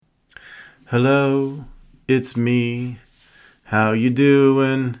Hello, it's me. How you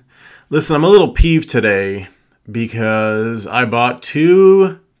doing? Listen, I'm a little peeved today because I bought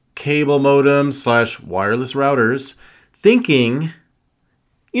 2 cable modems / wireless routers thinking,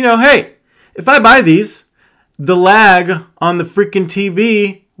 hey, if I buy these, the lag on the freaking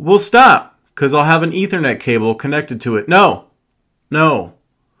TV will stop because I'll have an Ethernet cable connected to it. No.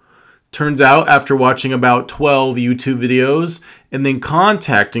 Turns out, after watching about 12 YouTube videos and then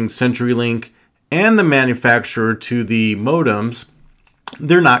contacting CenturyLink and the manufacturer to the modems,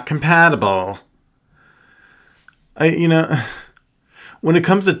 they're not compatible. When it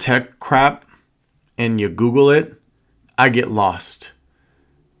comes to tech crap and you Google it, I get lost.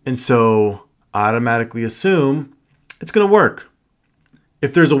 And so I automatically assume it's going to work.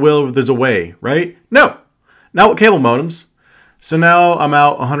 If there's a will, there's a way, right? No, not with cable modems. So now I'm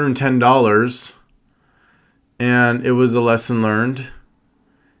out $110, and it was a lesson learned.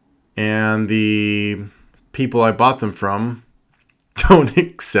 And the people I bought them from don't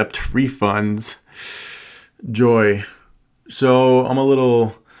accept refunds. Joy. So I'm a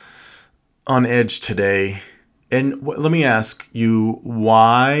little on edge today. And let me ask you,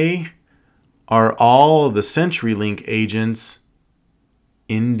 why are all of the CenturyLink agents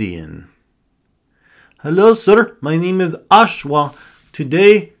Indian? Hello, sir. My name is Ashwa.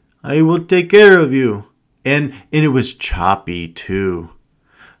 Today, I will take care of you. And it was choppy, too.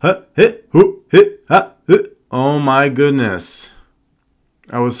 Oh, my goodness.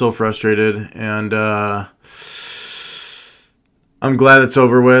 I was so frustrated. And I'm glad it's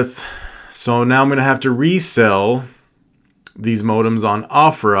over with. So now I'm going to have to resell these modems on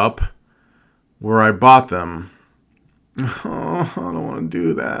OfferUp where I bought them. Oh, I don't want to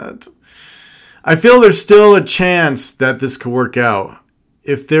do that. I feel there's still a chance that this could work out.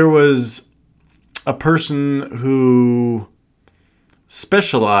 If there was a person who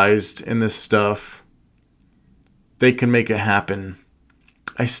specialized in this stuff, they can make it happen.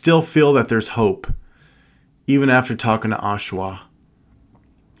 I still feel that there's hope, even after talking to Ashwa.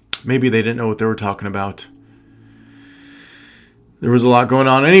 Maybe they didn't know what they were talking about. There was a lot going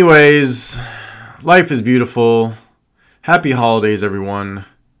on. Anyways, life is beautiful. Happy holidays, everyone.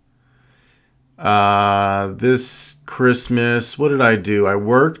 This Christmas, what did I do? I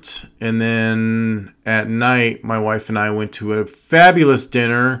worked, and then at night, my wife and I went to a fabulous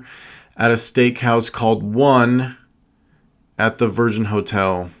dinner at a steakhouse called One at the Virgin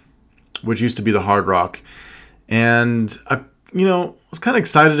Hotel, which used to be the Hard Rock. And, I was kind of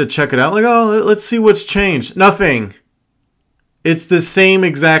excited to check it out. Like, let's see what's changed. Nothing. It's the same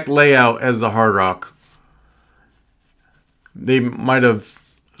exact layout as the Hard Rock. They might have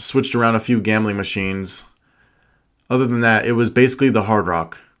switched around a few gambling machines. Other than that, it was basically the Hard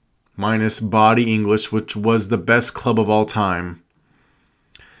Rock, minus Body English, which was the best club of all time.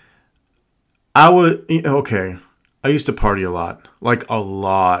 I used to party a lot, like a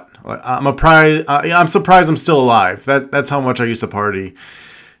lot. I'm surprised I'm still alive. That's how much I used to party.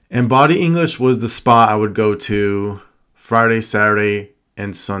 And Body English was the spot I would go to Friday, Saturday,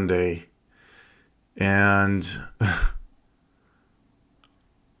 and Sunday. And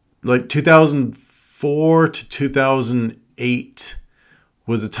like 2004 to 2008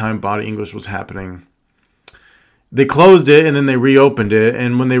 was the time Body English was happening. They closed it and then they reopened it.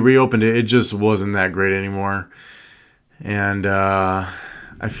 And when they reopened it, it just wasn't that great anymore. And I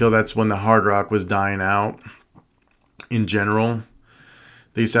feel that's when the Hard Rock was dying out in general.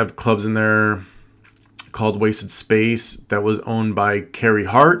 They used to have clubs in there called Wasted Space that was owned by Carrie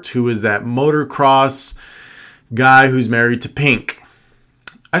Hart, who is that motocross guy who's married to Pink.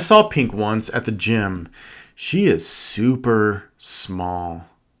 I saw Pink once at the gym. She is super small.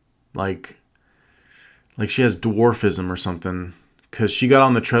 Like she has dwarfism or something. Because she got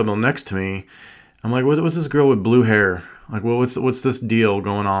on the treadmill next to me. I'm like, what's this girl with blue hair? Like, what's this deal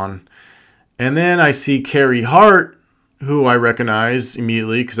going on? And then I see Carrie Hart, who I recognize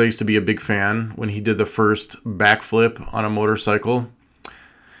immediately because I used to be a big fan when he did the first backflip on a motorcycle.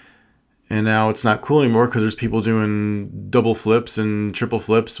 And now it's not cool anymore because there's people doing double flips and triple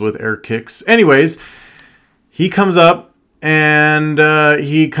flips with air kicks. Anyways, he comes up and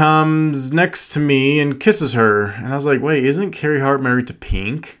he comes next to me and kisses her. And I was like, wait, isn't Carrie Hart married to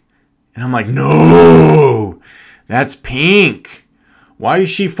Pink? And I'm like, no, that's Pink. Why is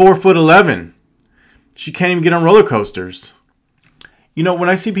she 4'11"? She can't even get on roller coasters. When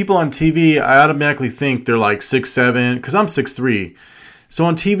I see people on TV, I automatically think they're like 6'7", because I'm 6'3". So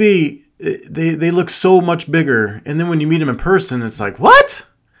on TV, they look so much bigger. And then when you meet them in person, it's like, what?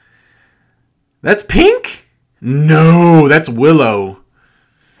 That's Pink? No, that's Willow.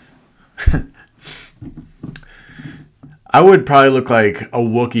 I would probably look like a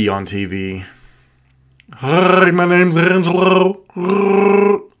Wookiee on TV. Hi, my name's Angelo.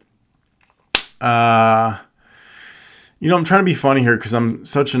 I'm trying to be funny here because I'm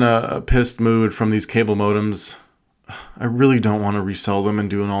such in a pissed mood from these cable modems. I really don't want to resell them and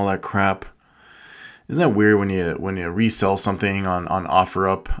doing all that crap. Isn't that weird when you resell something on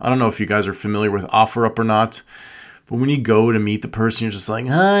OfferUp? I don't know if you guys are familiar with OfferUp or not, but when you go to meet the person, you're just like,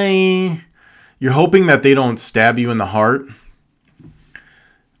 hi. You're hoping that they don't stab you in the heart.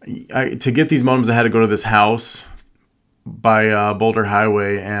 To get these modems, I had to go to this house by Boulder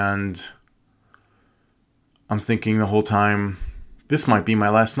Highway, and I'm thinking the whole time, this might be my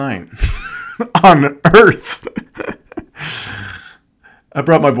last night on Earth. I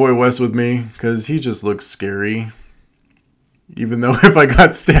brought my boy Wes with me because he just looks scary. Even though if I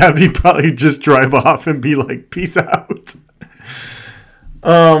got stabbed, he'd probably just drive off and be like, peace out.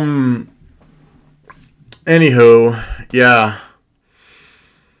 Anywho, yeah.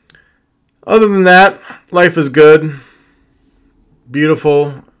 Other than that, life is good.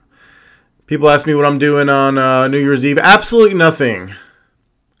 Beautiful. People ask me what I'm doing on New Year's Eve. Absolutely nothing.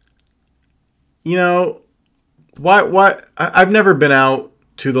 Why? I've never been out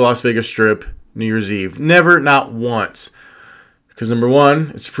to the Las Vegas Strip New Year's Eve. Never, not once. Because number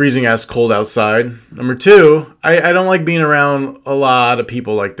one, it's freezing ass cold outside. Number two, I don't like being around a lot of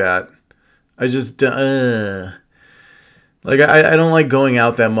people like that. I just, I don't like going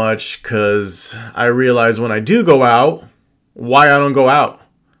out that much because I realize when I do go out, why I don't go out.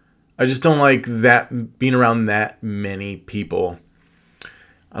 I just don't like that being around that many people.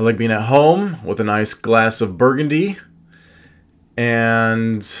 I like being at home with a nice glass of Burgundy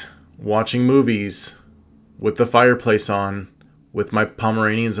and watching movies with the fireplace on with my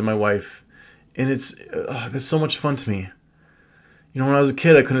Pomeranians and my wife. And that's so much fun to me. When I was a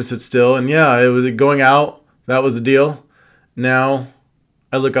kid, I couldn't sit still. And yeah, it was going out. That was the deal. Now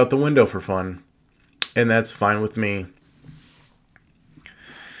I look out the window for fun. And that's fine with me.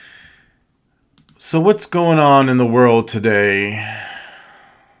 So what's going on in the world today?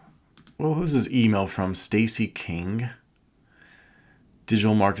 Well, who's this email from? Stacy King,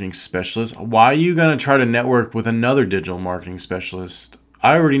 digital marketing specialist. Why are you going to try to network with another digital marketing specialist?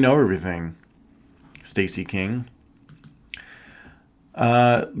 I already know everything. Stacy King.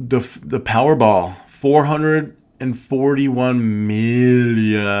 The Powerball, 441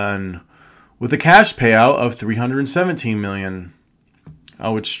 million, with a cash payout of 317 million. I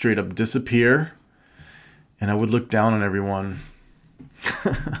would straight up disappear, and I would look down on everyone.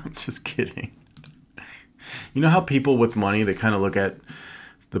 I'm just kidding. You know how people with money, they kind of look at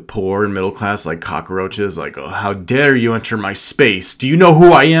the poor and middle class like cockroaches, like, oh, how dare you enter my space? Do you know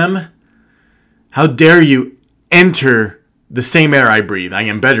who I am? How dare you enter the same air I breathe? I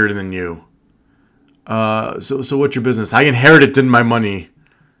am better than you. So what's your business? I inherited my money.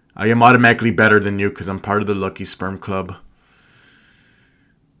 I am automatically better than you because I'm part of the Lucky Sperm Club.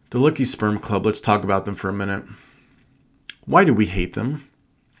 The Lucky Sperm Club, let's talk about them for a minute. Why do we hate them?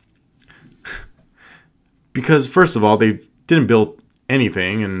 Because, first of all, they didn't build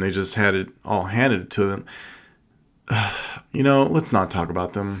anything and they just had it all handed to them. Let's not talk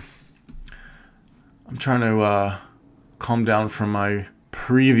about them. I'm trying to calm down from my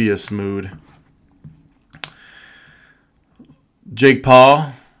previous mood. Jake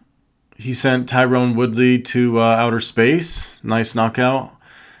Paul, he sent Tyrone Woodley to outer space. Nice knockout.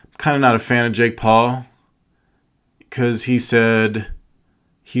 Kind of not a fan of Jake Paul because he said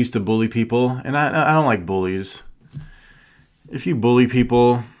he used to bully people, and I don't like bullies. If you bully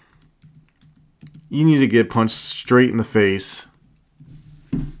people, you need to get punched straight in the face.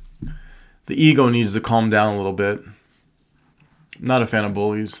 The ego needs to calm down a little bit. I'm not a fan of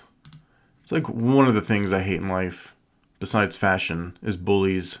bullies. It's like one of the things I hate in life, besides fashion, is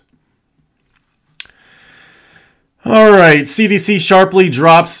bullies. All right, CDC sharply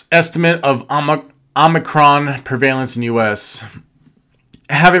drops estimate of Omicron prevalence in U.S.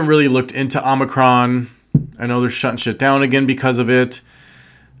 I haven't really looked into Omicron. I know they're shutting shit down again because of it.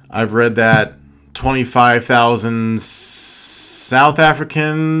 I've read that 25,000 South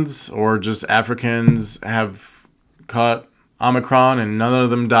Africans or just Africans have caught Omicron and none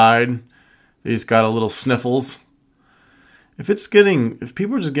of them died. They just got a little sniffles. If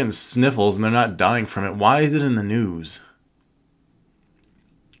people are just getting sniffles and they're not dying from it, why is it in the news?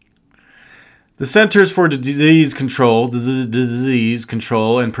 The Centers for Disease Control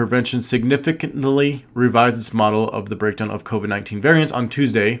and Prevention significantly revised its model of the breakdown of COVID-19 variants on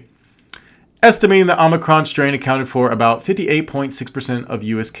Tuesday, estimating the Omicron strain accounted for about 58.6% of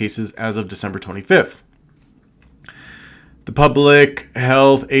U.S. cases as of December 25th. The Public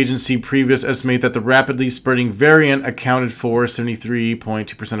Health Agency previous estimate that the rapidly spreading variant accounted for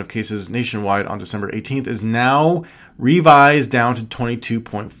 73.2% of cases nationwide on December 18th is now revised down to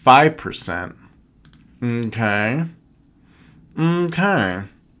 22.5%. Okay.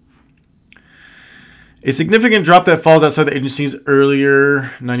 A significant drop that falls outside the agency's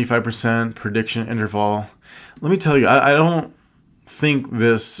earlier 95% prediction interval. Let me tell you, I don't think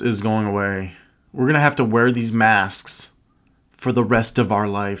this is going away. We're going to have to wear these masks for the rest of our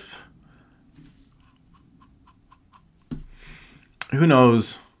life. Who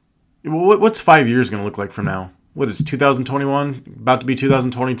knows? What's 5 years going to look like from now? What is 2021? About to be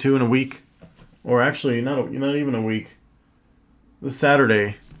 2022 in a week? Or actually, not even a week. This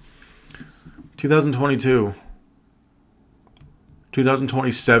Saturday. 2022.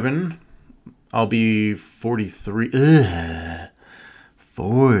 2027. I'll be 43. Ugh.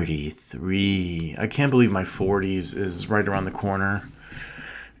 43. I can't believe my 40s is right around the corner.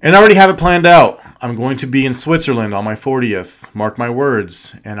 And I already have it planned out. I'm going to be in Switzerland on my 40th. Mark my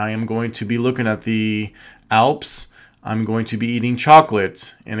words. And I am going to be looking at the Alps. I'm going to be eating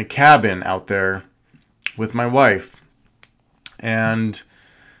chocolate in a cabin out there with my wife. And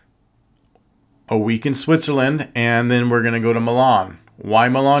a week in Switzerland. And then we're going to go to Milan. Why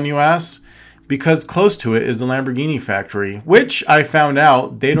Milan, you ask? Because close to it is the Lamborghini factory, which I found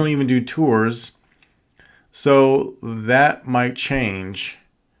out they don't even do tours. So that might change.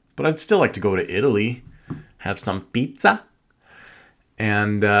 But I'd still like to go to Italy, have some pizza,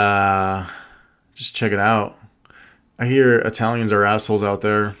 and just check it out. I hear Italians are assholes out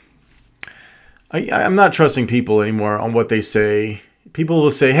there. I'm not trusting people anymore on what they say. People will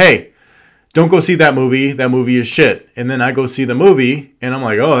say, hey, don't go see that movie. That movie is shit. And then I go see the movie, and I'm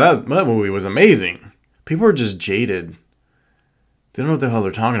like, oh, that movie was amazing. People are just jaded. They don't know what the hell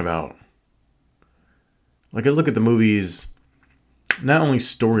they're talking about. Like, I look at the movies, not only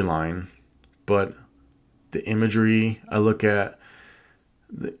storyline, but the imagery. I look at,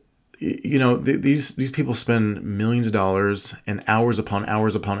 these people spend millions of dollars and hours upon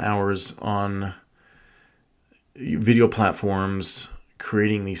hours upon hours on video platforms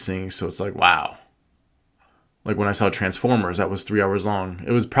creating these things. So it's like, wow. Like when I saw Transformers, that was 3 hours long.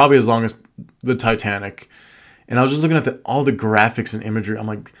 It was probably as long as the Titanic. And I was just looking at all the graphics and imagery. I'm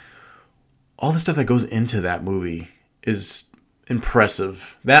like, all the stuff that goes into that movie is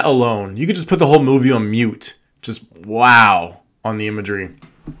impressive. That alone, you could just put the whole movie on mute. Just wow on the imagery.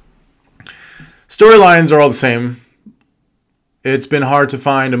 Storylines are all the same. It's been hard to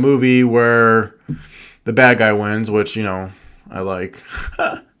find a movie where the bad guy wins, which, I like.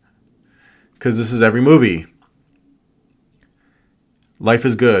 Because this is every movie. Life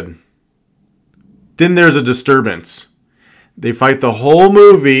is good. Then there's a disturbance. They fight the whole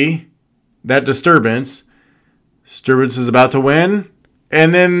movie. That disturbance. Disturbance is about to win.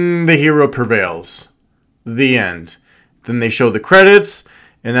 And then the hero prevails. The end. Then they show the credits.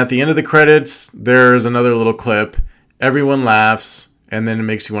 And at the end of the credits, there's another little clip. Everyone laughs. And then it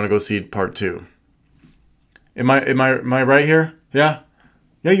makes you want to go see part 2. Am I right here? Yeah?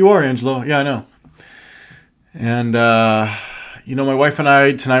 Yeah, you are, Angelo. Yeah, I know. And, my wife and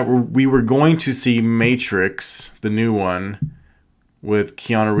I tonight, we were going to see Matrix, the new one, with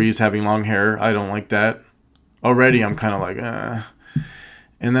Keanu Reeves having long hair. I don't like that. Already, I'm kind of like,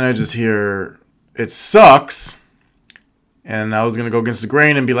 And then I just hear, it sucks. And I was going to go against the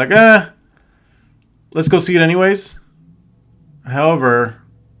grain and be like, let's go see it anyways. However,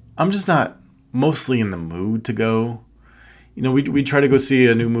 I'm just not mostly in the mood to go. We try to go see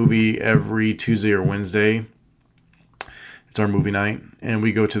a new movie every Tuesday or Wednesday. It's our movie night. And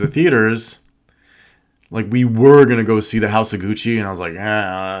we go to the theaters. Like, we were going to go see The House of Gucci. And I was like,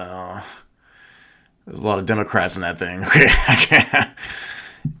 there's a lot of Democrats in that thing. Okay, I can't.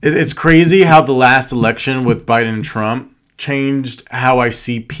 It's crazy how the last election with Biden and Trump changed how I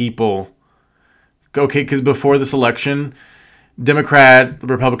see people. Okay, because before this election, Democrat,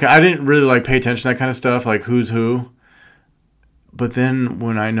 Republican, I didn't really pay attention to that kind of stuff, like who's who. But then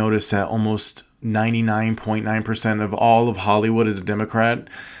when I noticed that almost 99.9% of all of Hollywood is a Democrat,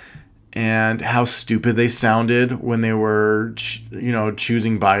 and how stupid they sounded when they were,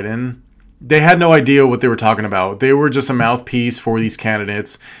 choosing Biden, they had no idea what they were talking about. They were just a mouthpiece for these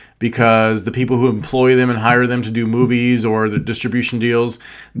candidates because the people who employ them and hire them to do movies or the distribution deals,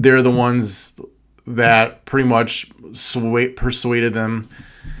 they're the ones that pretty much persuaded them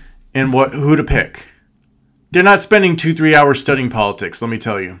in who to pick. They're not spending 2-3 hours studying politics, let me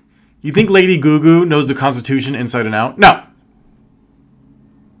tell you. You think Lady Gugu knows the Constitution inside and out? No.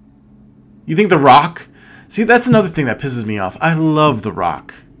 You think The Rock? See, that's another thing that pisses me off. I love The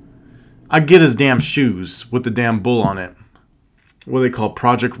Rock. I get his damn shoes with the damn bull on it. what they call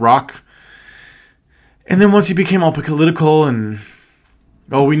Project Rock. And then once he became all political and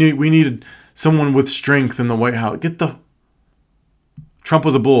we needed someone with strength in the White House. Trump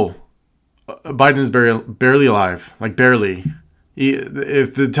was a bull. Biden is barely alive, like barely.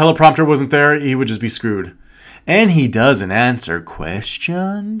 If the teleprompter wasn't there, he would just be screwed. And he doesn't answer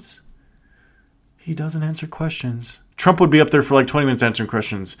questions. Trump would be up there for like 20 minutes answering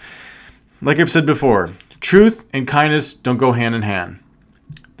questions. Like I've said before, truth and kindness don't go hand in hand.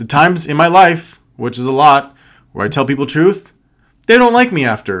 The times in my life, which is a lot, where I tell people truth, they don't like me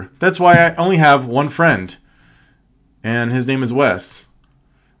after. That's why I only have one friend. And his name is Wes.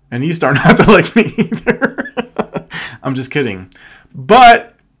 And he's starting not to like me either. I'm just kidding.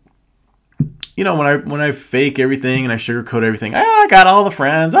 But, when I fake everything and I sugarcoat everything, I got all the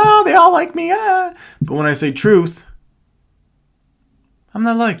friends. Oh, they all like me. But when I say truth, I'm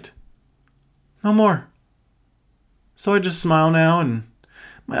not liked. No more. So I just smile now. And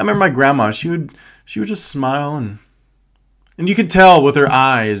I remember my grandma, she would just smile and you could tell with her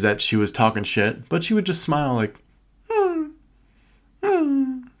eyes that she was talking shit, but she would just smile like,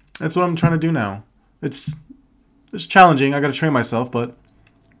 That's what I'm trying to do now. It's challenging. I got to train myself, but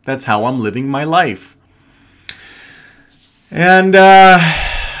that's how I'm living my life. And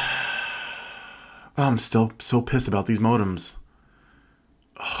I'm still so pissed about these modems.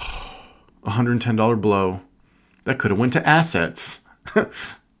 $110 blow. That could have went to assets.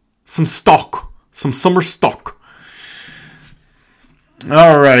 Some stock. Some summer stock.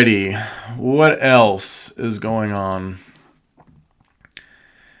 Alrighty. What else is going on?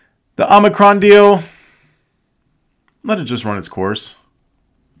 The Omicron deal. Let it just run its course.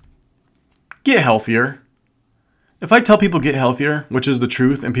 Get healthier. If I tell people get healthier, which is the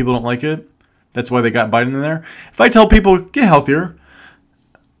truth, and people don't like it, that's why they got Biden in there. If I tell people get healthier,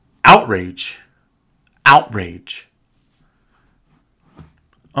 outrage.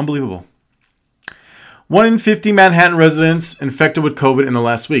 Unbelievable. 1 in 50 Manhattan residents infected with COVID in the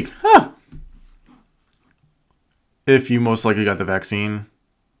last week. If you most likely got the vaccine,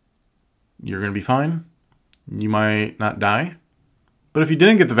 you're going to be fine. You might not die. But if you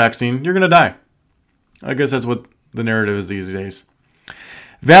didn't get the vaccine, you're going to die. I guess that's what the narrative is these days.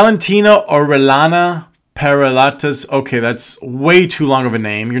 Valentina Orellana Paralatas. Okay, that's way too long of a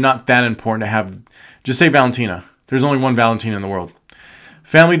name. You're not that important to have. Just say Valentina. There's only one Valentina in the world.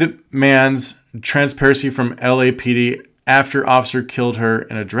 Family demands transparency from LAPD after officer killed her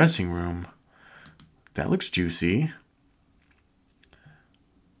in a dressing room. That looks juicy.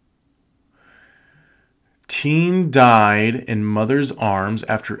 Teen died in mother's arms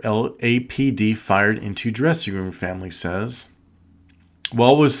after LAPD fired into dressing room, family says.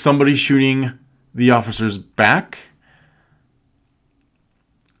 Well, was somebody shooting the officer's back?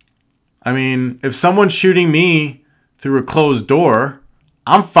 I mean, if someone's shooting me through a closed door,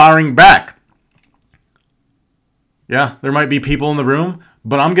 I'm firing back. Yeah, there might be people in the room,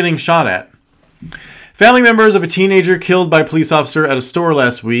 but I'm getting shot at. Family members of a teenager killed by a police officer at a store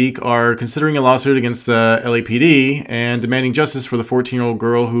last week are considering a lawsuit against the LAPD and demanding justice for the 14-year-old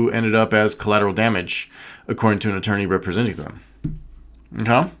girl who ended up as collateral damage, according to an attorney representing them.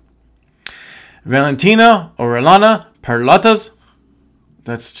 Okay? Valentina Orellana Parlatas.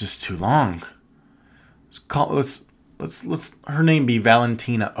 That's just too long. Let's her name be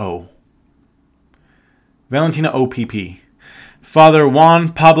Valentina O. Valentina OPP. Father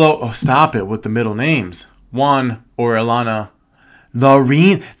Juan Pablo. Oh, stop it with the middle names. Juan Orellana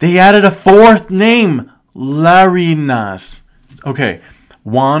Larinas. They added a fourth name. Larinas. Okay.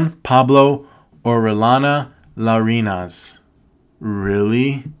 Juan Pablo Orellana Larinas.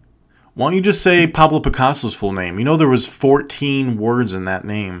 Really? Why don't you just say Pablo Picasso's full name? You know there was 14 words in that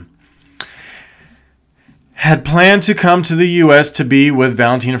name. Had planned to come to the U.S. to be with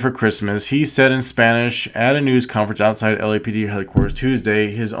Valentina for Christmas, he said in Spanish at a news conference outside LAPD headquarters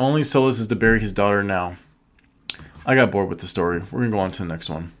Tuesday. His only solace is to bury his daughter now. I got bored with the story. We're going to go on to the next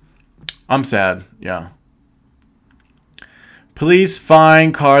one. I'm sad. Yeah. Police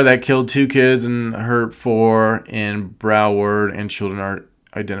find car that killed 2 kids and hurt 4 in Broward, and children are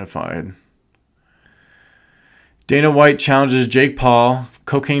identified. Dana White challenges Jake Paul.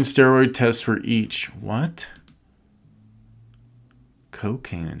 Cocaine steroid test for each. What?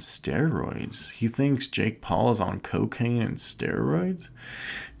 Cocaine and steroids. He thinks Jake Paul is on cocaine and steroids?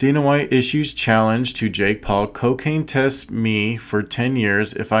 Dana White issues challenge to Jake Paul. Cocaine test me for 10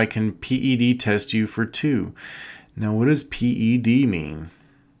 years if I can PED test you for 2. Now, what does PED mean?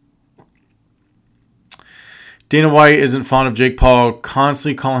 Dana White isn't fond of Jake Paul,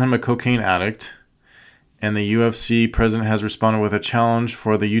 constantly calling him a cocaine addict. And the UFC president has responded with a challenge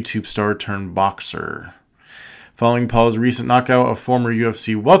for the YouTube star turned boxer. Following Paul's recent knockout of former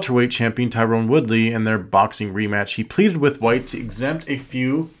UFC welterweight champion Tyron Woodley in their boxing rematch, he pleaded with White to exempt a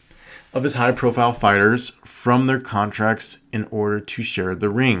few of his high-profile fighters from their contracts in order to share the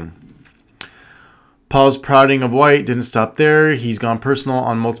ring. Paul's prodding of White didn't stop there. He's gone personal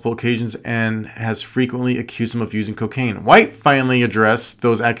on multiple occasions and has frequently accused him of using cocaine. White finally addressed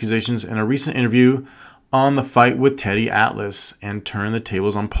those accusations in a recent interview on The Fight with Teddy Atlas and turned the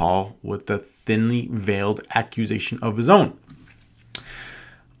tables on Paul with a thinly veiled accusation of his own.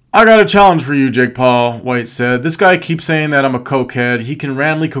 I got a challenge for you, Jake Paul, White said. This guy keeps saying that I'm a cokehead. He can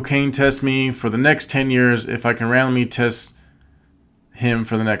randomly cocaine test me for the next 10 years if I can randomly test him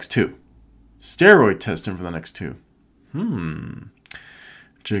for the next 2. Steroid test him for the next 2.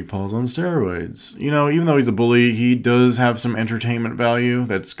 Jake Paul's on steroids. You know, even though he's a bully, he does have some entertainment value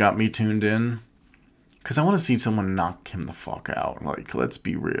that's got me tuned in. Because I want to see someone knock him the fuck out. Like, let's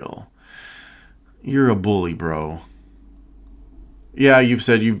be real. You're a bully, bro. Yeah, you've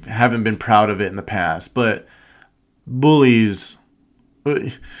said you haven't been proud of it in the past, but bullies,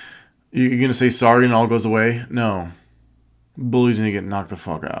 you're going to say sorry and all goes away? No. Bullies need to get knocked the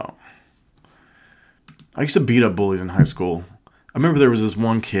fuck out. I used to beat up bullies in high school. I remember there was this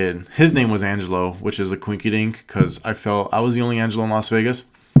one kid. His name was Angelo, which is a quinky dink because I felt I was the only Angelo in Las Vegas.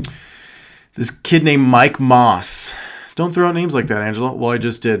 This kid named Mike Moss. Don't throw out names like that, Angelo. Well, I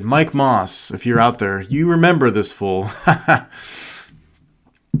just did. Mike Moss, if you're out there, you remember this fool.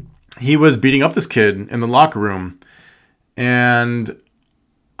 He was beating up this kid in the locker room. And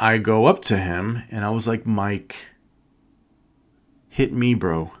I go up to him and I was like, Mike, hit me,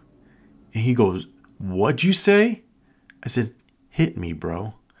 bro. And he goes, what'd you say? I said, hit me,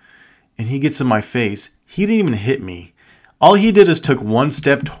 bro. And he gets in my face. He didn't even hit me. All he did is took one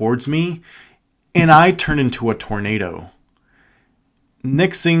step towards me and I turned into a tornado.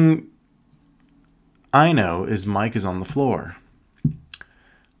 Next thing I know is Mike is on the floor.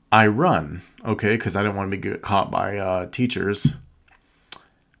 I run, okay, because I didn't want to get caught by teachers.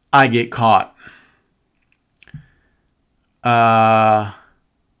 I get caught. I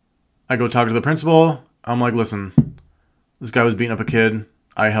go talk to the principal. I'm like, listen, this guy was beating up a kid.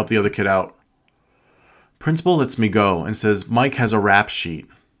 I helped the other kid out. Principal lets me go and says, Mike has a rap sheet.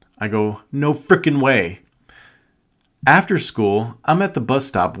 I go, no frickin' way. After school, I'm at the bus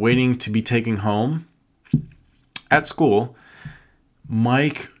stop waiting to be taken home. At school,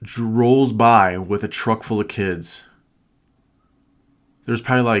 Mike rolls by with a truck full of kids. There's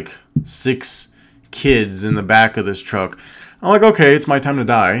probably like 6 kids in the back of this truck. I'm like, okay, it's my time to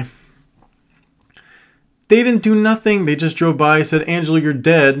die. They didn't do nothing. They just drove by, said, Angelo, you're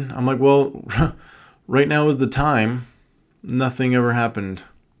dead. I'm like, well, right now is the time. Nothing ever happened.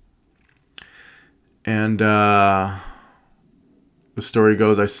 And the story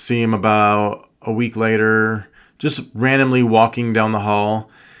goes, I see him about a week later, just randomly walking down the hall.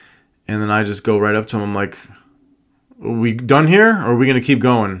 And then I just go right up to him. I'm like, are we done here? Or are we going to keep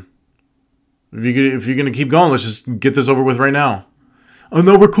going? If you're going to keep going, let's just get this over with right now. Oh,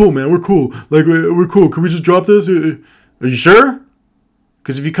 no, we're cool, man. We're cool. Like, we're cool. Can we just drop this? Are you sure?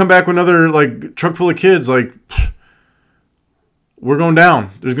 Because if you come back with another, like, truck full of kids, like, we're going down.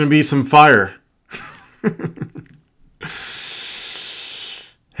 There's going to be some fire.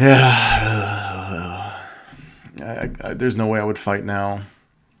 Yeah. There's no way I would fight now.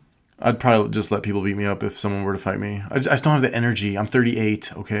 I'd probably just let people beat me up if someone were to fight me. I just don't have the energy. I'm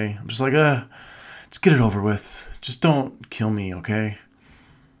 38, okay? I'm just like, just get it over with. Just don't kill me, okay?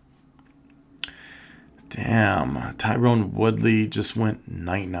 Damn. Tyron Woodley just went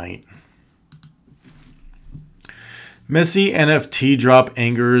night-night. Messy NFT drop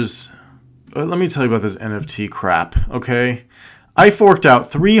angers. Let me tell you about this NFT crap, okay? I forked out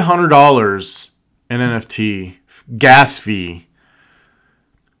 $300 in NFT gas fee.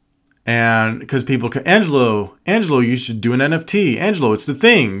 And because people can, Angelo, you should do an NFT. Angelo, it's the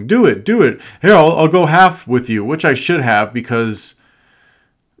thing. Do it. Here, I'll go half with you, which I should have because,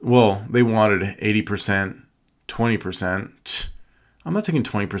 well, they wanted 80%, 20%. I'm not taking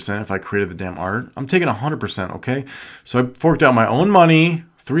 20% if I created the damn art. I'm taking 100%, okay? So I forked out my own money,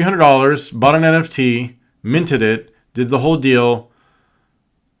 $300, bought an NFT, minted it, did the whole deal.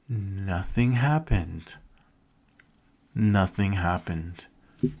 Nothing happened.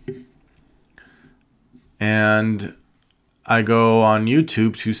 And I go on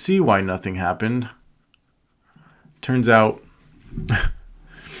YouTube to see why nothing happened. Turns out,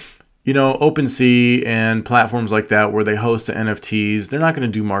 OpenSea and platforms like that where they host the NFTs, they're not going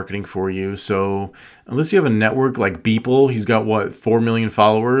to do marketing for you. So unless you have a network like Beeple, he's got, 4 million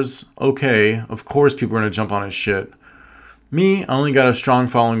followers? Okay, of course people are going to jump on his shit. Me, I only got a strong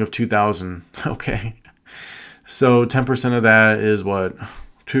following of 2,000. Okay. So 10% of that is what?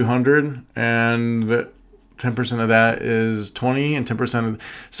 200, and 10% of that is 20, and 10% of...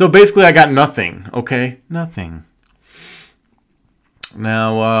 So basically I got nothing, okay? Nothing.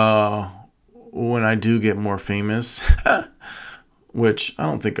 Now, when I do get more famous, which I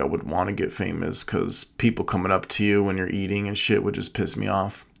don't think I would want to get famous, because people coming up to you when you're eating and shit would just piss me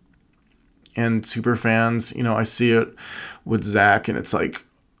off. And super fans, I see it with Zach, and it's like,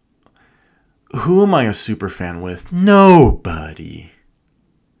 who am I a super fan with? Nobody.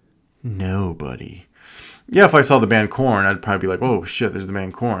 Yeah, if I saw the band Korn, I'd probably be like, oh shit, there's the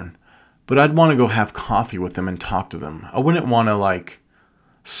band Korn. But I'd want to go have coffee with them and talk to them. I wouldn't want to like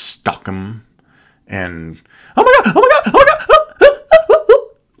stalk them and oh my god.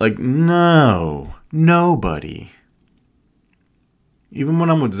 Like, no, nobody. Even when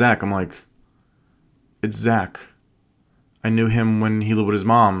I'm with Zach, I'm like, it's Zach. I knew him when he lived with his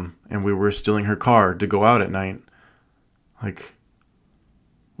mom and we were stealing her car to go out at night. Like,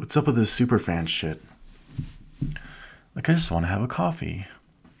 what's up with this super fan shit? Like, I just want to have a coffee.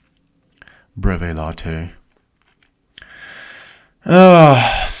 Breve latte.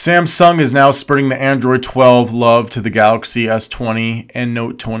 Samsung is now spreading the Android 12 love to the Galaxy S20 and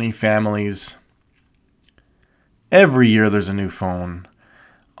Note 20 families. Every year there's a new phone.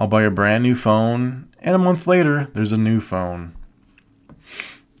 I'll buy a brand new phone, and a month later there's a new phone.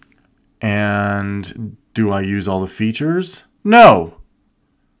 And do I use all the features? No.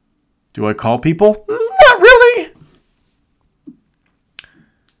 Do I call people? Not really.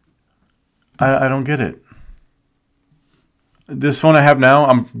 I don't get it. This phone I have now,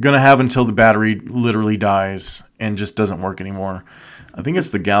 I'm going to have until the battery literally dies and just doesn't work anymore. I think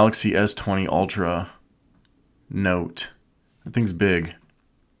it's the Galaxy S20 Ultra Note. That thing's big.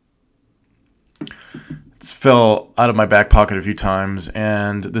 It fell out of my back pocket a few times,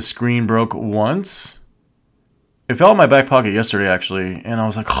 and the screen broke once. It fell out of my back pocket yesterday, actually, and I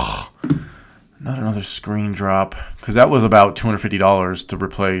was like, oh, not another screen drop. Because that was about $250 to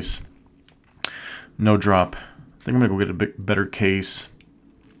replace. No drop. I think I'm going to go get a bit better case.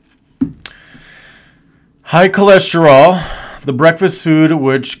 High cholesterol, the breakfast food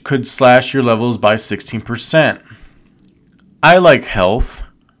which could slash your levels by 16%. I like health.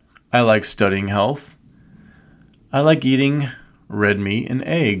 I like studying health. I like eating red meat and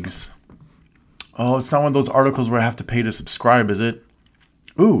eggs. Oh, it's not one of those articles where I have to pay to subscribe, is it?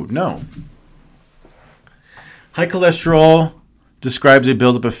 Ooh, no. High cholesterol describes a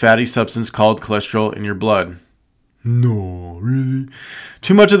buildup of fatty substance called cholesterol in your blood. No, really?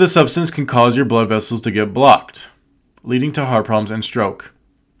 Too much of the substance can cause your blood vessels to get blocked, leading to heart problems and stroke.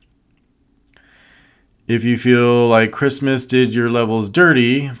 If you feel like Christmas did your levels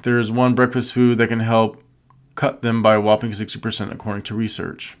dirty, there's one breakfast food that can help cut them by a whopping 60% according to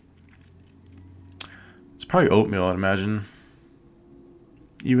research. It's probably oatmeal, I'd imagine.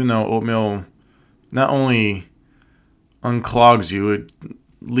 Even though oatmeal not only unclogs you, it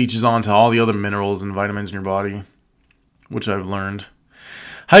leaches onto all the other minerals and vitamins in your body, which I've learned.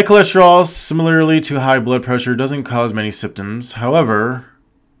 High cholesterol, similarly to high blood pressure, doesn't cause many symptoms. However,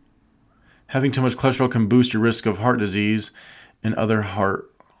 having too much cholesterol can boost your risk of heart disease and other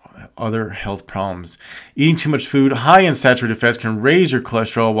health problems. Eating too much food high in saturated fats can raise your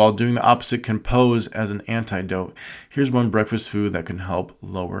cholesterol, while doing the opposite can pose as an antidote. Here's one breakfast food that can help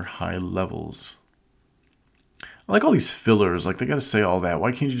lower high levels. I like all these fillers. Like, they got to say all that.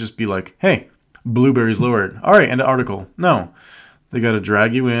 Why can't you just be like, hey, blueberries lowered. All right, end of article. No. They got to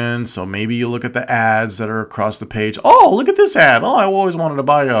drag you in, so maybe you look at the ads that are across the page. Oh, look at this ad. Oh, I always wanted to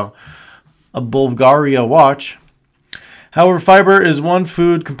buy a Bulgaria watch. However, fiber is one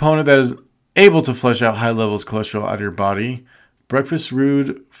food component that is able to flush out high levels of cholesterol out of your body. Breakfast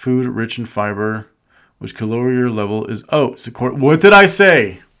food rich in fiber, which could lower your level, is oats. What did I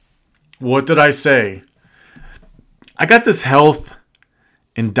say? I got this health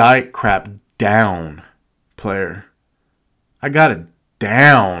and diet crap down, player. I got it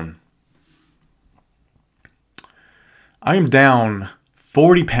down. I am down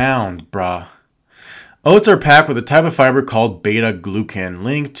 40 pounds, brah. Oats are packed with a type of fiber called beta-glucan,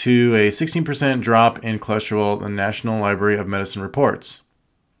 linked to a 16% drop in cholesterol, the National Library of Medicine reports.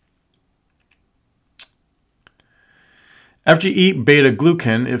 After you eat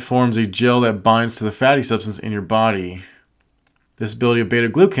beta-glucan, it forms a gel that binds to the fatty substance in your body. This ability of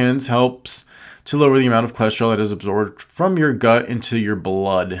beta-glucans helps to lower the amount of cholesterol that is absorbed from your gut into your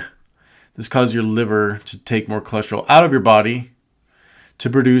blood. This causes your liver to take more cholesterol out of your body to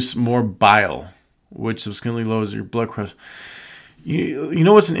produce more bile, which subsequently lowers your blood pressure. You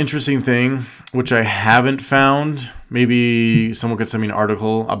know what's an interesting thing, which I haven't found? Maybe someone could send me an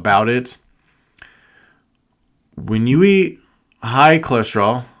article about it. when you eat high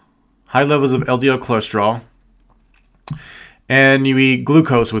cholesterol, high levels of LDL cholesterol, and you eat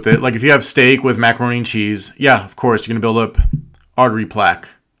glucose with it, like if you have steak with macaroni and cheese, yeah, of course, you're going to build up artery plaque.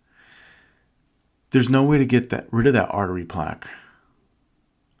 There's no way to get rid of that artery plaque.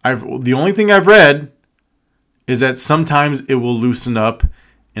 The only thing I've read is that sometimes it will loosen up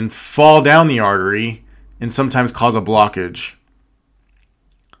and fall down the artery and sometimes cause a blockage.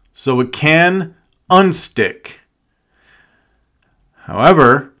 So it can unstick.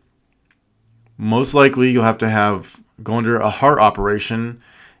 However, most likely you'll have to go under a heart operation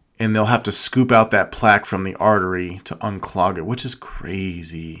and they'll have to scoop out that plaque from the artery to unclog it, which is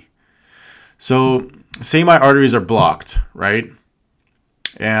crazy. So say my arteries are blocked, right?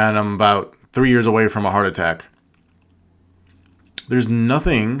 And I'm about 3 years away from a heart attack. There's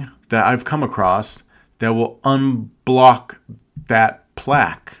nothing that I've come across that will unblock that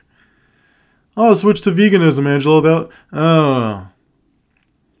plaque. Oh, switch to veganism, Angelo.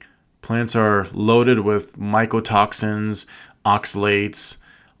 Plants are loaded with mycotoxins, oxalates,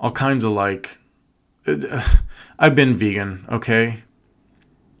 all kinds of I've been vegan, okay?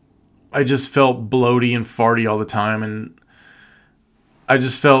 I just felt bloaty and farty all the time, and I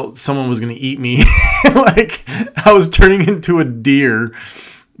just felt someone was going to eat me. Like I was turning into a deer.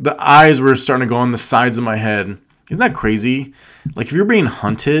 The eyes were starting to go on the sides of my head. Isn't that crazy? Like if you're being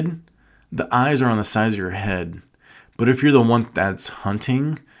hunted, the eyes are on the sides of your head. But if you're the one that's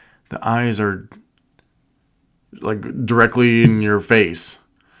hunting, the eyes are like directly in your face.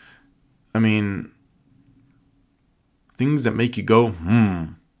 I mean, things that make you go,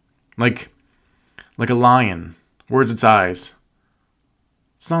 Like a lion. Where's its eyes?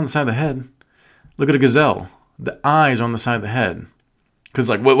 It's not on the side of the head. Look at a gazelle. The eyes are on the side of the head. Because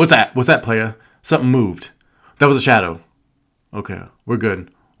what's that? What's that, playa? Something moved. That was a shadow. Okay, we're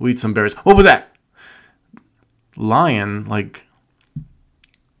good. We'll eat some berries. What was that? Lion,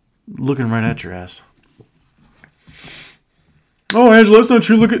 looking right at your ass. Oh, Angela, that's not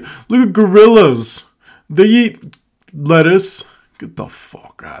true. Look at gorillas. They eat lettuce. Get the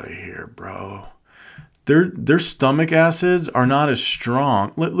fuck out of here, bro. Their stomach acids are not as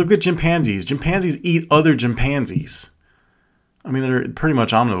strong. Look at chimpanzees. Chimpanzees eat other chimpanzees. I mean, they're pretty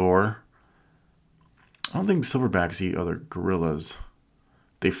much omnivore. I don't think silverbacks eat other gorillas.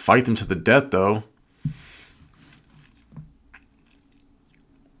 They fight them to the death, though.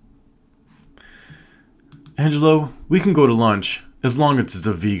 Angelo, we can go to lunch as long as it's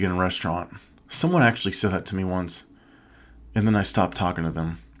a vegan restaurant. Someone actually said that to me once. And then I stopped talking to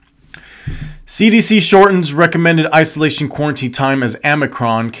them. CDC shortens recommended isolation quarantine time as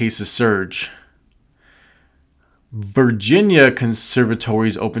Omicron cases surge. Virginia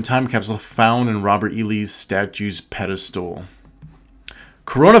Conservatory's open time capsule found in Robert E. Lee's statue's pedestal.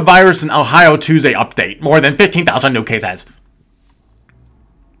 Coronavirus in Ohio Tuesday update. More than 15,000 new cases.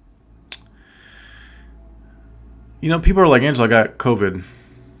 People are like, Angela, I got COVID.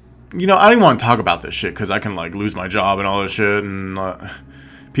 I don't even want to talk about this shit because I can lose my job and all this shit, and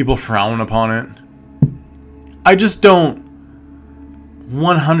people frown upon it. I just don't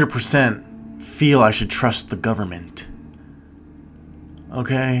 100% feel I should trust the government.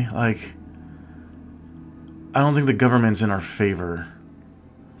 Okay? I don't think the government's in our favor.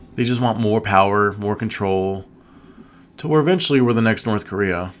 They just want more power, more control, to where eventually we're the next North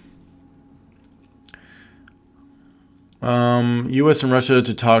Korea. U.S. and Russia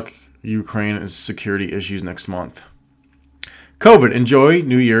to talk Ukraine security issues next month. COVID, enjoy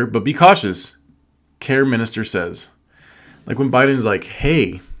New Year, but be cautious, Care Minister says. When Biden's like,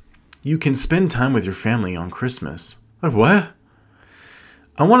 hey, you can spend time with your family on Christmas. What?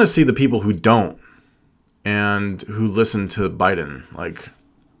 I want to see the people who don't and who listen to Biden.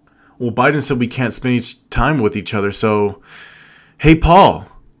 Well, Biden said we can't spend time with each other, so, hey, Paul,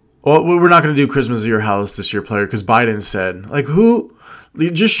 well, we're not going to do Christmas at your house this year, player, because Biden said. Who?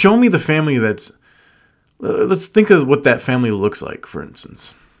 Just show me the family that's... Let's think of what that family looks like, for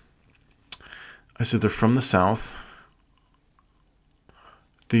instance. I said they're from the South.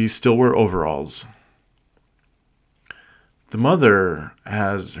 They still wear overalls. The mother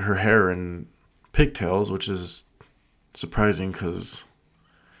has her hair in pigtails, which is surprising because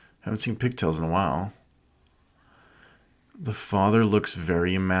I haven't seen pigtails in a while. The father looks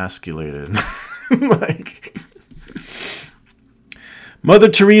very emasculated. Mother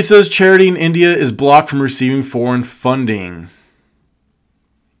Teresa's charity in India is blocked from receiving foreign funding.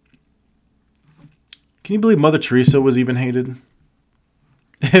 Can you believe Mother Teresa was even hated?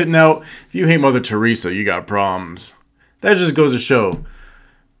 Now, if you hate Mother Teresa, you got problems. That just goes to show.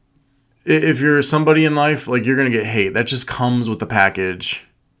 If you're somebody in life, you're going to get hate. That just comes with the package.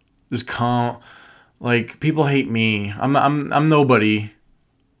 Like, people hate me. I'm nobody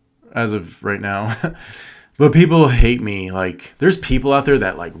as of right now. But people hate me. Like, there's people out there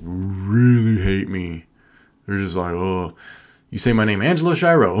that, like, really hate me. They're just like, oh, you say my name, Angelo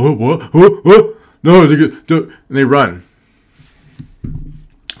Shiro. Oh, what? No, and they run.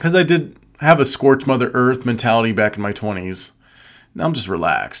 Because I did have a scorched Mother Earth mentality back in my 20s. Now I'm just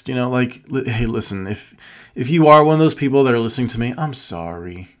relaxed. You know, like, hey, listen, if you are one of those people that are listening to me, I'm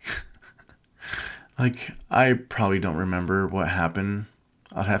sorry. Like, I probably don't remember what happened.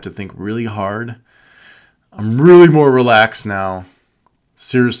 I'd have to think really hard. I'm really more relaxed now.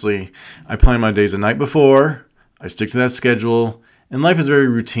 Seriously, I plan my days the night before. I stick to that schedule. And life is very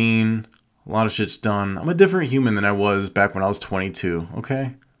routine. A lot of shit's done. I'm a different human than I was back when I was 22.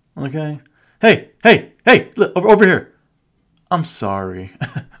 Okay? Hey, look, over here. I'm sorry.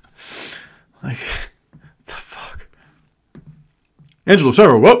 Like, the fuck? Angelo,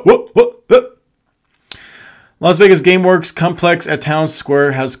 sorry, what? Las Vegas GameWorks complex at Town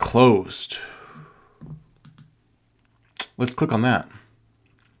Square has closed. Let's click on that.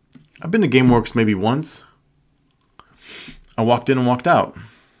 I've been to GameWorks maybe once. I walked in and walked out,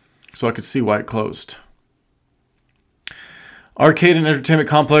 so I could see why it closed. Arcade and entertainment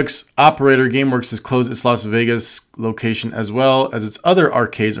complex operator GameWorks has closed its Las Vegas location as well as its other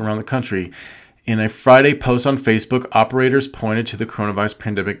arcades around the country. In a Friday post on Facebook, operators pointed to the coronavirus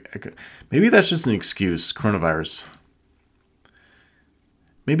pandemic. Maybe that's just an excuse, coronavirus.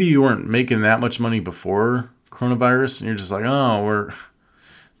 Maybe you weren't making that much money before coronavirus, and you're just like, oh,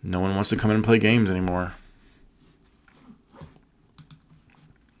 no one wants to come in and play games anymore.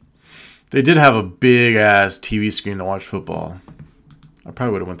 They did have a big-ass TV screen to watch football. I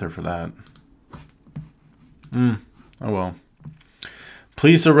probably would have went there for that. Oh well.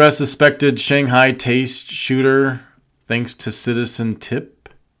 Police arrest suspected Shanghai Taste shooter thanks to citizen tip.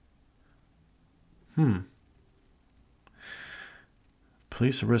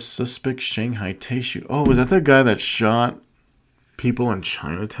 Police arrest suspect Shanghai Taste shooter. Oh, was that the guy that shot people in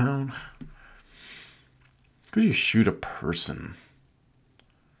Chinatown? How could you shoot a person?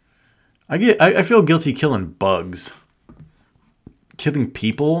 I feel guilty killing bugs. Killing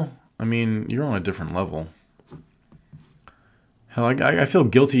people? I mean, you're on a different level. Hell, I feel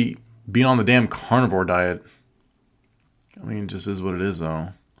guilty being on the damn carnivore diet. I mean, it just is what it is, though.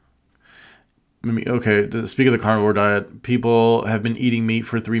 I mean, okay, to speak of the carnivore diet, people have been eating meat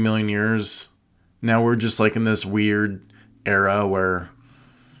for 3 million years. Now we're just like in this weird era where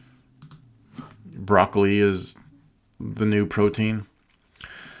broccoli is the new protein.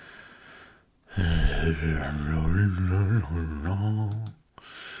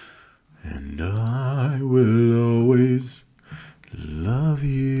 And I will always love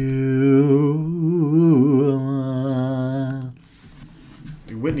you.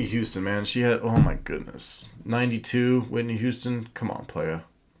 Dude, Whitney Houston, man, she had, oh my goodness, 92, Whitney Houston, come on, playa.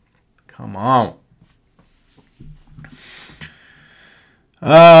 Come on.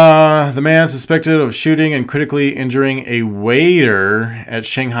 The man suspected of shooting and critically injuring a waiter at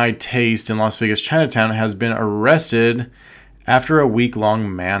Shanghai Taste in Las Vegas Chinatown has been arrested after a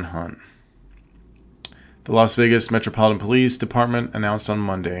week-long manhunt. The Las Vegas Metropolitan Police Department announced on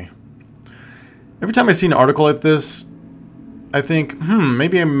Monday. Every time I see an article like this, I think,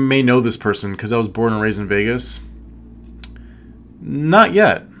 maybe I may know this person because I was born and raised in Vegas. Not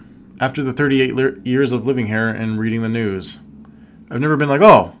yet. After the 38 years of living here and reading the news. I've never been like,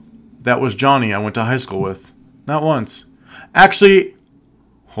 oh, that was Johnny I went to high school with. Not once. Actually,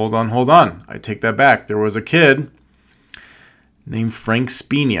 hold on. I take that back. There was a kid named Frank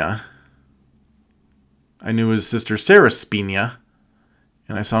Spina. I knew his sister Sarah Spina.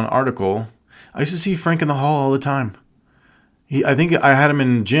 And I saw an article. I used to see Frank in the hall all the time. I think I had him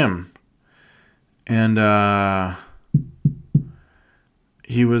in gym. And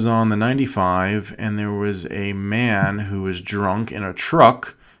he was on the 95, and there was a man who was drunk in a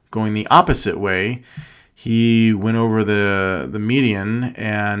truck going the opposite way. He went over the median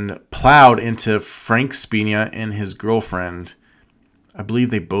and plowed into Frank Spina and his girlfriend. I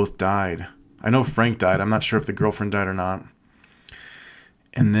believe they both died. I know Frank died. I'm not sure if the girlfriend died or not.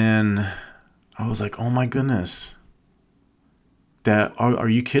 And then I was like, oh my goodness. Are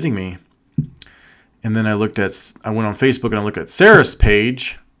you kidding me? And then I went on Facebook and I looked at Sarah's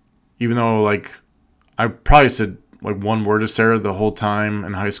page, even though like I probably said like one word to Sarah the whole time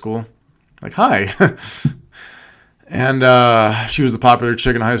in high school. Like, hi. And she was the popular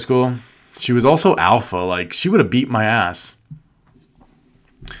chick in high school. She was also alpha. Like, she would have beat my ass.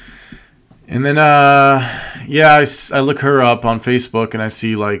 And then, I look her up on Facebook and I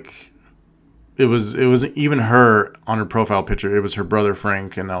see like, it was even her on her profile picture. It was her brother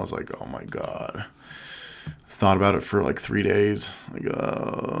Frank. And I was like, oh my God. thought about it for like 3 days. Like,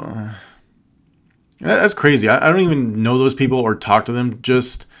 that's crazy. I don't even know those people or talk to them.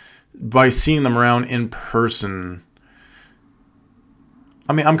 Just by seeing them around in person.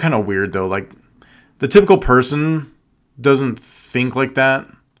 I mean, I'm kind of weird though. Like, the typical person doesn't think like that.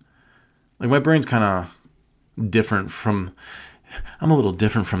 Like, my brain's kind of different from... I'm a little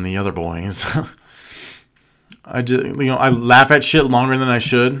different from the other boys. I laugh at shit longer than I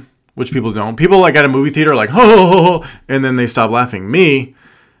should, which people don't. People like at a movie theater are like, ho, and then they stop laughing. Me,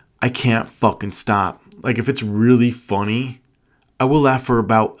 I can't fucking stop. Like, if it's really funny, I will laugh for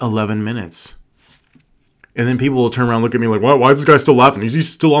about 11 minutes. And then people will turn around and look at me like, why is this guy still laughing? Is he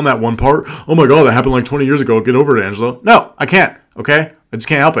still on that one part? Oh my God, that happened like 20 years ago. Get over it, Angelo. No, I can't. Okay? I just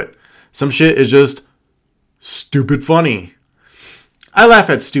can't help it. Some shit is just stupid funny. I laugh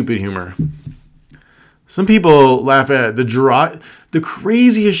at stupid humor. Some people laugh at the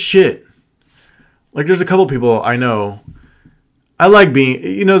craziest shit. Like, there's a couple people I know. I like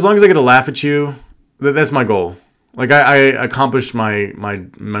being, as long as I get to laugh at you, that's my goal. Like, I accomplished my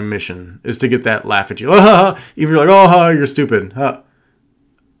mission, is to get that laugh at you. Even if you're like, you're stupid.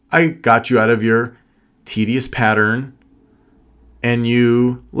 I got you out of your tedious pattern, and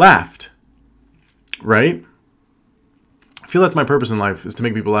you laughed. Right? I feel that's my purpose in life, is to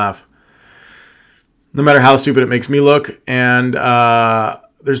make people laugh. No matter how stupid it makes me look. And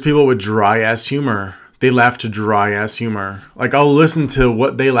there's people with dry-ass humor. They laugh to dry-ass humor. Like, I'll listen to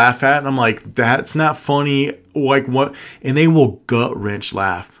what they laugh at, and I'm like, that's not funny. Like, what? And they will gut-wrench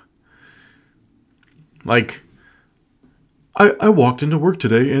laugh. Like, I walked into work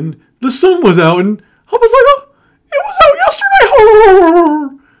today, and the sun was out, and I was like, oh, it was out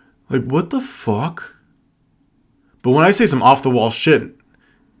yesterday. Like, what the fuck? But when I say some off-the-wall shit,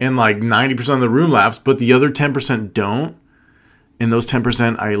 and like 90% of the room laughs, but the other 10% don't, and those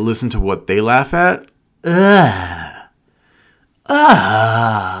 10% I listen to what they laugh at, Like,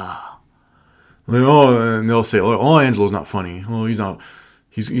 and they'll say, oh, Angelo's not funny. Oh, he's not.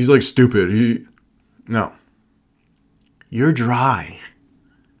 He's like stupid. No. You're dry.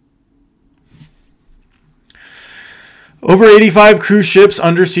 Over 85 cruise ships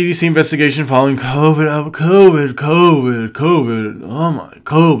under CDC investigation following COVID. Oh my,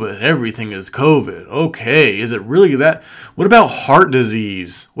 COVID. Everything is COVID. Okay, is it really that? What about heart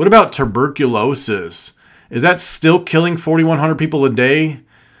disease? What about tuberculosis? Is that still killing 4,100 people a day?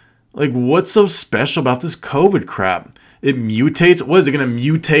 Like, what's so special about this COVID crap? It mutates? What is it going to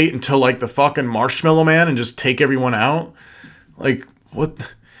mutate until like the fucking Marshmallow Man and just take everyone out? Like,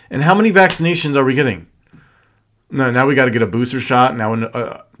 what? And how many vaccinations are we getting? No, now we got to get a booster shot. Now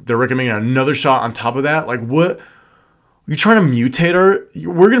they're recommending another shot on top of that. Like, what? You're trying to mutate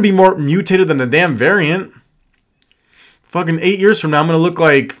we're going to be more mutated than the damn variant. Fucking 8 years from now, I'm going to look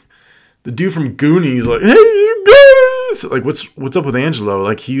like the dude from Goonies. Like, hey, you guys! Like, what's up with Angelo?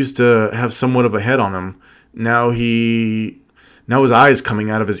 Like, he used to have somewhat of a head on him. Now his eye's coming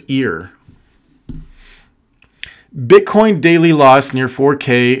out of his ear. Bitcoin daily loss near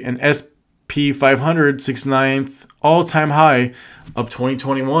 4K and SP 500 69th all-time high of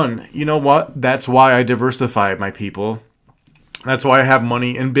 2021. You know what? That's why I diversify, my people. That's why I have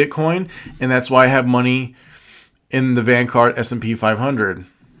money in Bitcoin, and that's why I have money in the Vanguard S&P 500.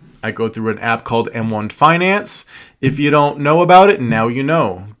 I go through an app called M1 Finance. If you don't know about it, now you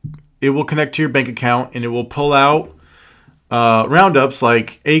know. It will connect to your bank account, and it will pull out roundups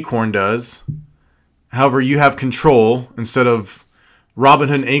like Acorn does. However, you have control. Instead of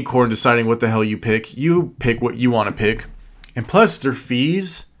Robinhood and Acorn deciding what the hell you pick what you want to pick. And plus, their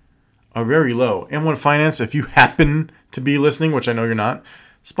fees are very low. M1 Finance, if you happen to be listening, which I know you're not,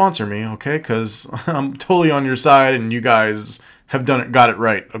 sponsor me, okay? Because I'm totally on your side, and you guys have got it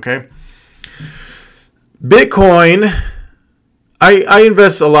right, okay? Bitcoin, I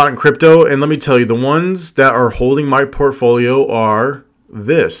invest a lot in crypto, and let me tell you, the ones that are holding my portfolio are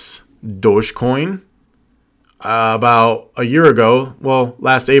this, Dogecoin. About a year ago,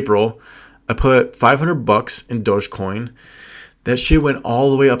 last April, I put $500 in Dogecoin. That shit went all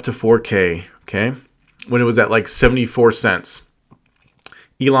the way up to 4K, okay? When it was at like 74 cents.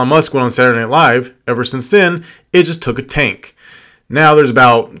 Elon Musk went on Saturday Night Live. Ever since then, it just took a tank. Now there's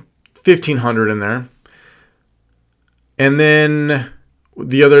about 1,500 in there. And then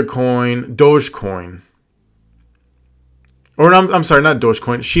the other coin, Dogecoin. Or I'm sorry, not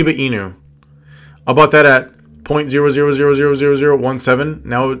Dogecoin, Shiba Inu. I bought that at 0.00000017.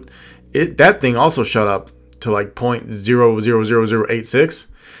 Now that thing also shot up to like 0.000086.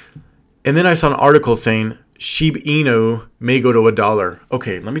 And then I saw an article saying Shiba Inu may go to $1.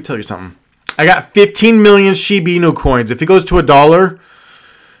 Okay, let me tell you something. I got 15 million Shiba Inu coins. If it goes to $1,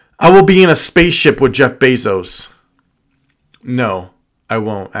 I will be in a spaceship with Jeff Bezos. No, I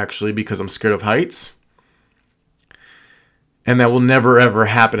won't actually, because I'm scared of heights. And that will never ever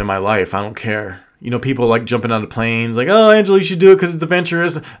happen in my life. I don't care. You know, people like jumping out of planes, like, oh, Angela, you should do it because it's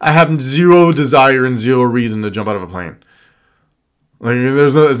adventurous. I have zero desire and zero reason to jump out of a plane. Like,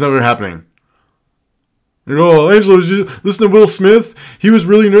 it's never happening. You know, Angela, did you listen to Will Smith? He was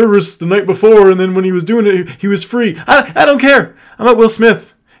really nervous the night before, and then when he was doing it, he was free. I don't care. I'm not Will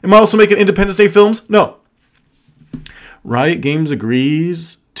Smith. Am I also making Independence Day films? No. Riot Games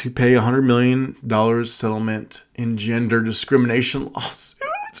agrees to pay $100 million settlement in gender discrimination lawsuit.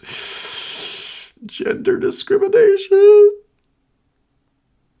 Gender discrimination.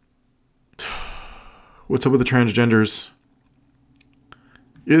 What's up with the transgenders?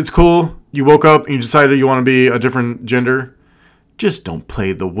 It's cool. You woke up and you decided you want to be a different gender. Just don't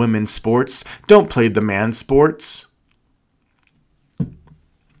play the women's sports. Don't play the man's sports.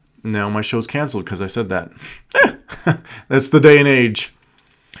 Now my show's canceled because I said that. That's the day and age.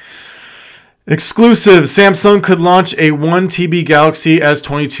 Exclusive. Samsung could launch a 1 TB Galaxy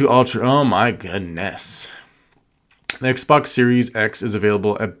S22 Ultra. Oh my goodness. The Xbox Series X is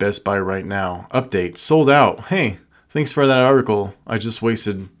available at Best Buy right now. Update. Sold out. Hey, thanks for that article. I just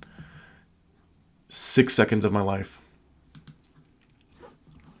wasted 6 seconds of my life.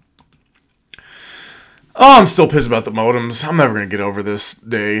 Oh, I'm still pissed about the modems. I'm never going to get over this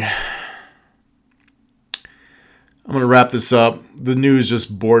day. I'm going to wrap this up. The news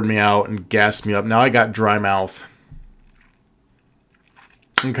just bored me out and gassed me up. Now I got dry mouth.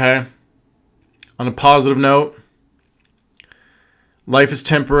 Okay. On a positive note, life is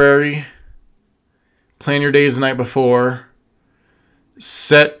temporary. Plan your days the night before.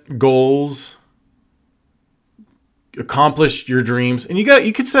 Set goals. Accomplish your dreams. And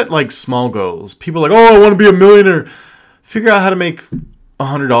you could set like small goals. People are like, oh, I want to be a millionaire. Figure out how to make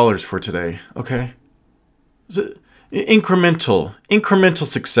 $100 for today. Okay. Is it incremental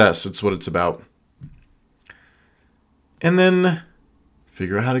success? It's what it's about. And then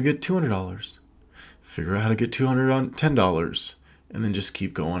figure out how to get $200. Figure out how to get $210. And then just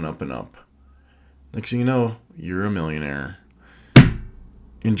keep going up and up. Next thing you know, you're a millionaire.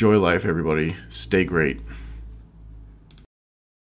 Enjoy life, everybody. Stay great.